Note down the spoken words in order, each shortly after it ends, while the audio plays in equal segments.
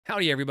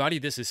Howdy everybody,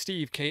 this is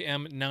Steve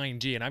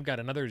KM9G and I've got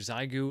another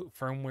Xiegu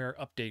firmware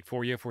update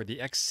for you for the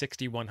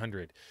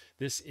X6100.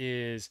 This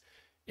is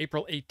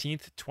April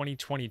 18th,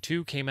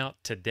 2022, came out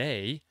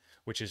today,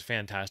 which is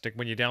fantastic.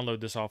 When you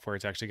download the software,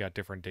 it's actually got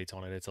different dates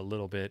on it. It's a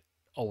little bit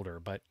older,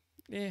 but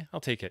I'll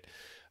take it.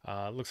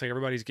 Looks like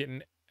everybody's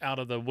getting out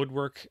of the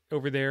woodwork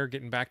over there,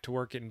 getting back to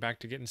work, getting back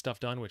to getting stuff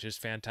done, which is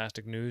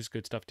fantastic news,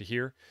 good stuff to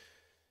hear.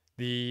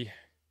 The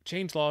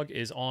changelog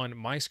is on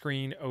my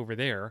screen over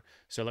there,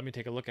 so let me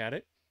take a look at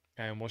it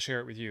and we'll share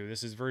it with you.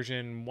 This is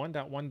version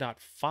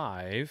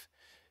 1.1.5,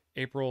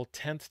 April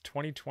 10th,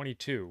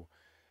 2022.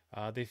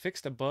 They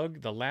fixed a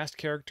bug. The last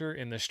character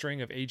in the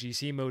string of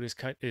AGC mode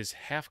is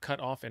half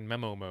cut off in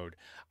memo mode.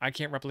 I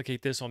can't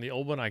replicate this on the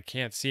old one. I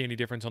can't see any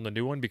difference on the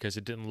new one because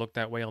it didn't look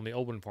that way on the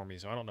old one for me,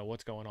 so I don't know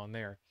what's going on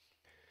there.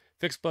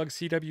 Fixed bug,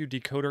 CW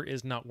decoder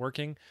is not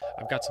working.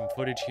 I've got some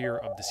footage here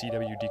of the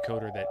CW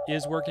decoder that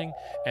is working,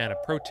 and a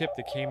pro tip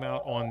that came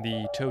out on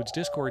the Toads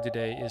Discord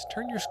today is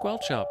turn your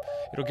squelch up.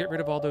 It'll get rid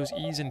of all those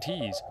E's and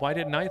T's. Why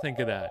didn't I think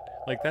of that?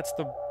 Like, that's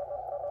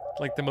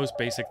the most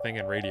basic thing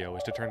in radio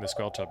is to turn the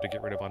squelch up to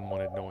get rid of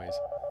unwanted noise.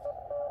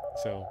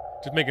 So,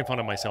 just making fun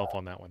of myself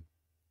on that one.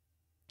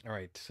 All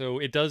right, so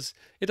it does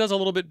a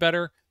little bit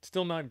better.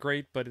 Still not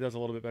great, but it does a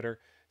little bit better.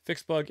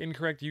 Fixed bug,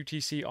 incorrect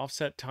UTC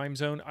offset time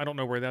zone. I don't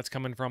know where that's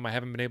coming from. I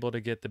haven't been able to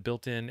get the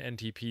built-in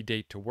NTP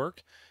date to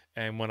work.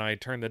 And when I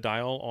turn the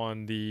dial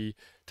on the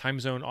time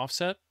zone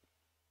offset,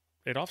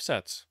 it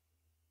offsets.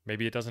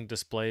 Maybe it doesn't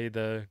display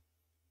the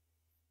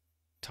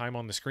time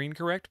on the screen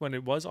correct when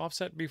it was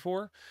offset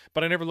before.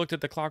 But I never looked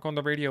at the clock on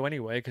the radio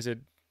anyway because it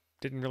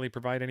didn't really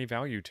provide any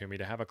value to me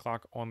to have a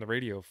clock on the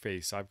radio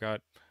face. I've got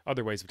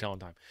other ways of telling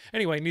time.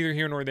 Anyway, neither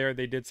here nor there.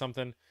 They did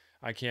something.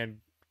 I can't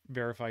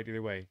verify it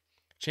either way.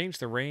 Change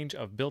the range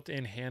of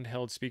built-in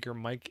handheld speaker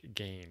mic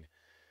gain.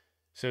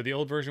 So the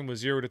old version was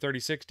 0 to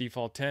 36,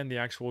 default 10. The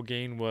actual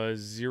gain was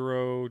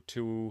 0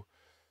 to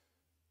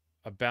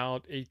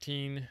about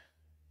 18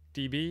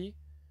 dB,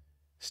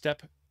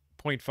 step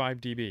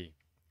 0.5 dB.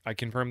 I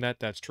confirm that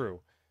that's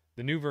true.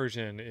 The new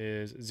version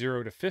is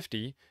 0 to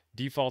 50,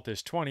 default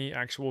is 20,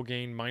 actual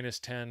gain minus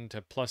 10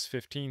 to plus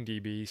 15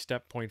 dB,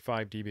 step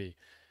 0.5 dB.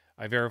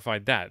 I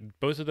verified that.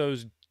 Both of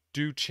those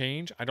do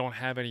change. I don't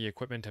have any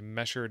equipment to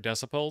measure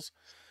decibels,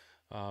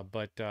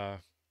 but the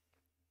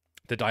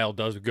dial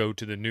does go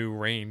to the new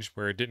range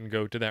where it didn't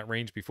go to that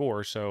range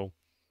before, so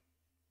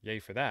yay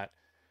for that.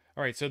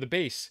 All right, so the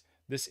base.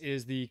 This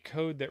is the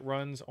code that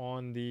runs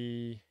on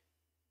the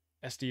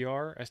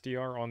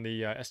SDR on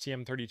the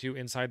STM32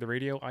 inside the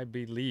radio, I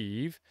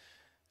believe.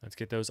 Let's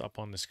get those up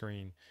on the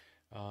screen.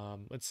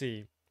 Let's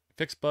see.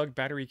 Fixed bug,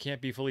 battery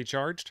can't be fully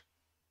charged.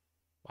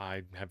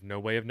 I have no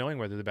way of knowing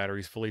whether the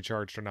battery's fully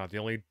charged or not. The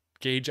only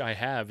gauge I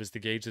have is the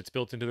gauge that's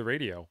built into the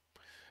radio.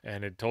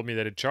 And it told me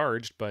that it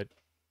charged, but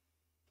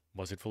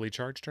was it fully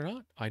charged or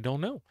not? I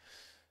don't know.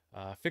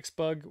 Fixed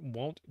bug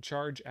won't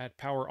charge at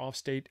power off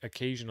state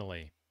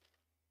occasionally.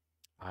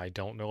 I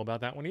don't know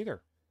about that one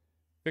either.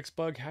 Fixed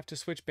bug, have to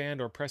switch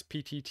band or press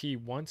PTT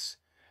once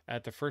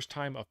at the first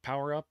time of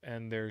power up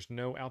and there's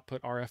no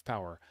output RF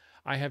power.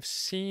 I have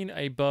seen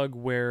a bug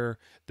where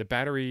the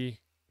battery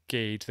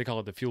gauge, they call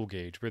it the fuel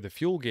gauge, where the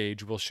fuel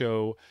gauge will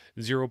show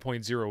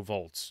 0.0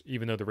 volts,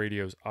 even though the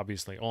radio's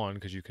obviously on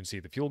because you can see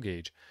the fuel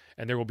gauge,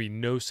 and there will be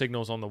no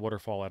signals on the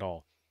waterfall at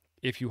all.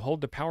 If you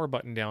hold the power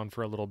button down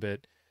for a little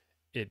bit,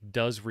 it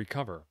does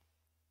recover.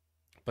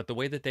 But the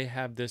way that they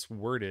have this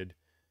worded,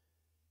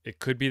 it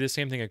could be the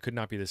same thing, it could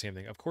not be the same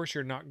thing. Of course,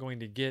 you're not going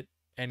to get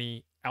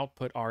any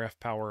output RF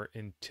power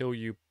until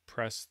you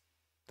press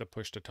the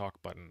push to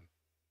talk button.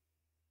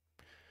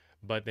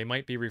 But they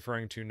might be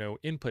referring to no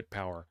input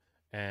power.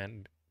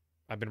 And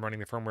I've been running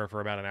the firmware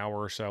for about an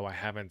hour or so. I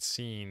haven't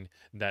seen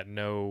that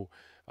no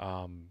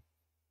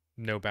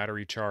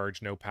battery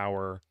charge, no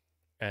power,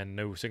 and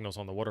no signals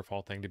on the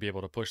waterfall thing to be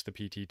able to push the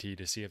PTT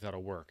to see if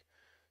that'll work.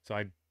 So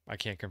I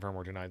can't confirm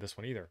or deny this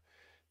one either.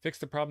 Fix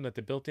the problem that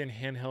the built-in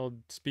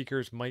handheld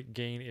speaker's mic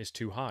gain is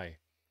too high.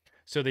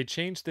 So they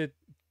changed it.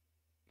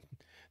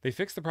 They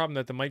fixed the problem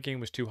that the mic gain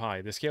was too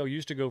high. The scale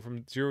used to go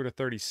from 0 to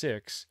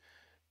 36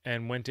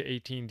 and went to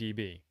 18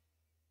 dB.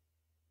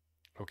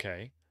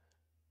 Okay.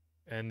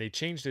 And they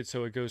changed it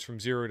so it goes from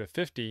 0 to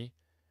 50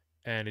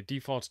 and it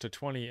defaults to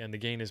 20 and the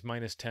gain is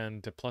minus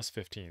 10 to plus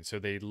 15. So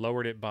they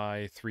lowered it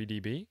by 3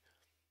 dB.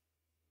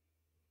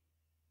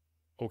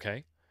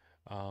 Okay.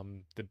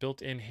 The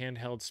built-in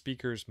handheld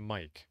speaker's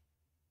mic,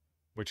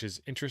 which is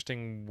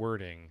interesting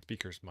wording,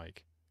 speaker's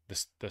mic.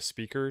 The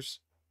speaker's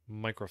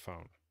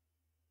microphone.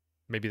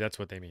 Maybe that's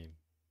what they mean.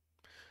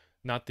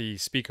 Not the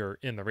speaker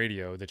in the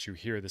radio that you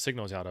hear the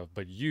signals out of,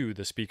 but you,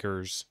 the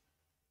speaker's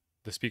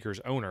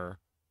owner.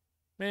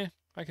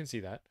 I can see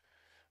that.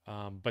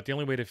 But the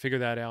only way to figure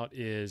that out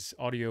is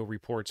audio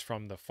reports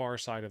from the far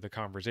side of the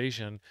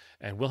conversation.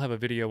 And we'll have a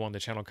video on the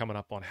channel coming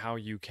up on how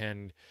you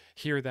can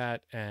hear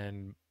that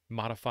and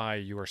modify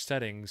your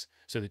settings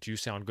so that you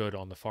sound good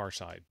on the far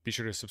side. Be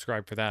sure to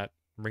subscribe for that.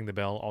 Ring the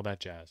bell, all that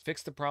jazz.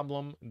 Fix the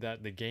problem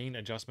that the gain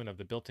adjustment of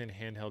the built-in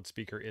handheld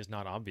speaker is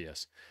not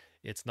obvious.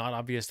 It's not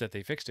obvious that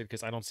they fixed it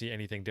because I don't see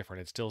anything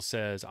different. It still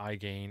says I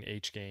gain,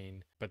 H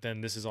gain, but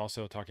then this is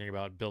also talking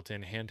about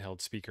built-in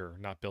handheld speaker,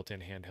 not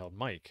built-in handheld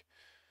mic,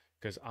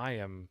 because I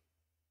am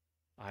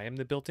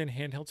the built-in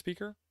handheld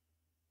speaker.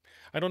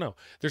 I don't know.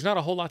 There's not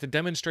a whole lot to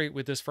demonstrate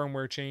with this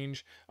firmware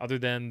change other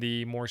than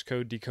the Morse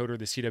code decoder,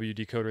 the CW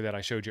decoder that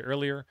I showed you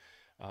earlier.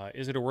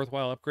 Is it a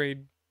worthwhile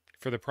upgrade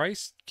for the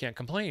price? Can't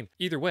complain.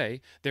 Either way,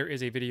 there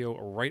is a video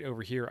right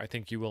over here I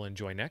think you will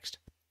enjoy next.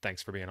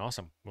 Thanks for being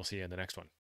awesome. We'll see you in the next one.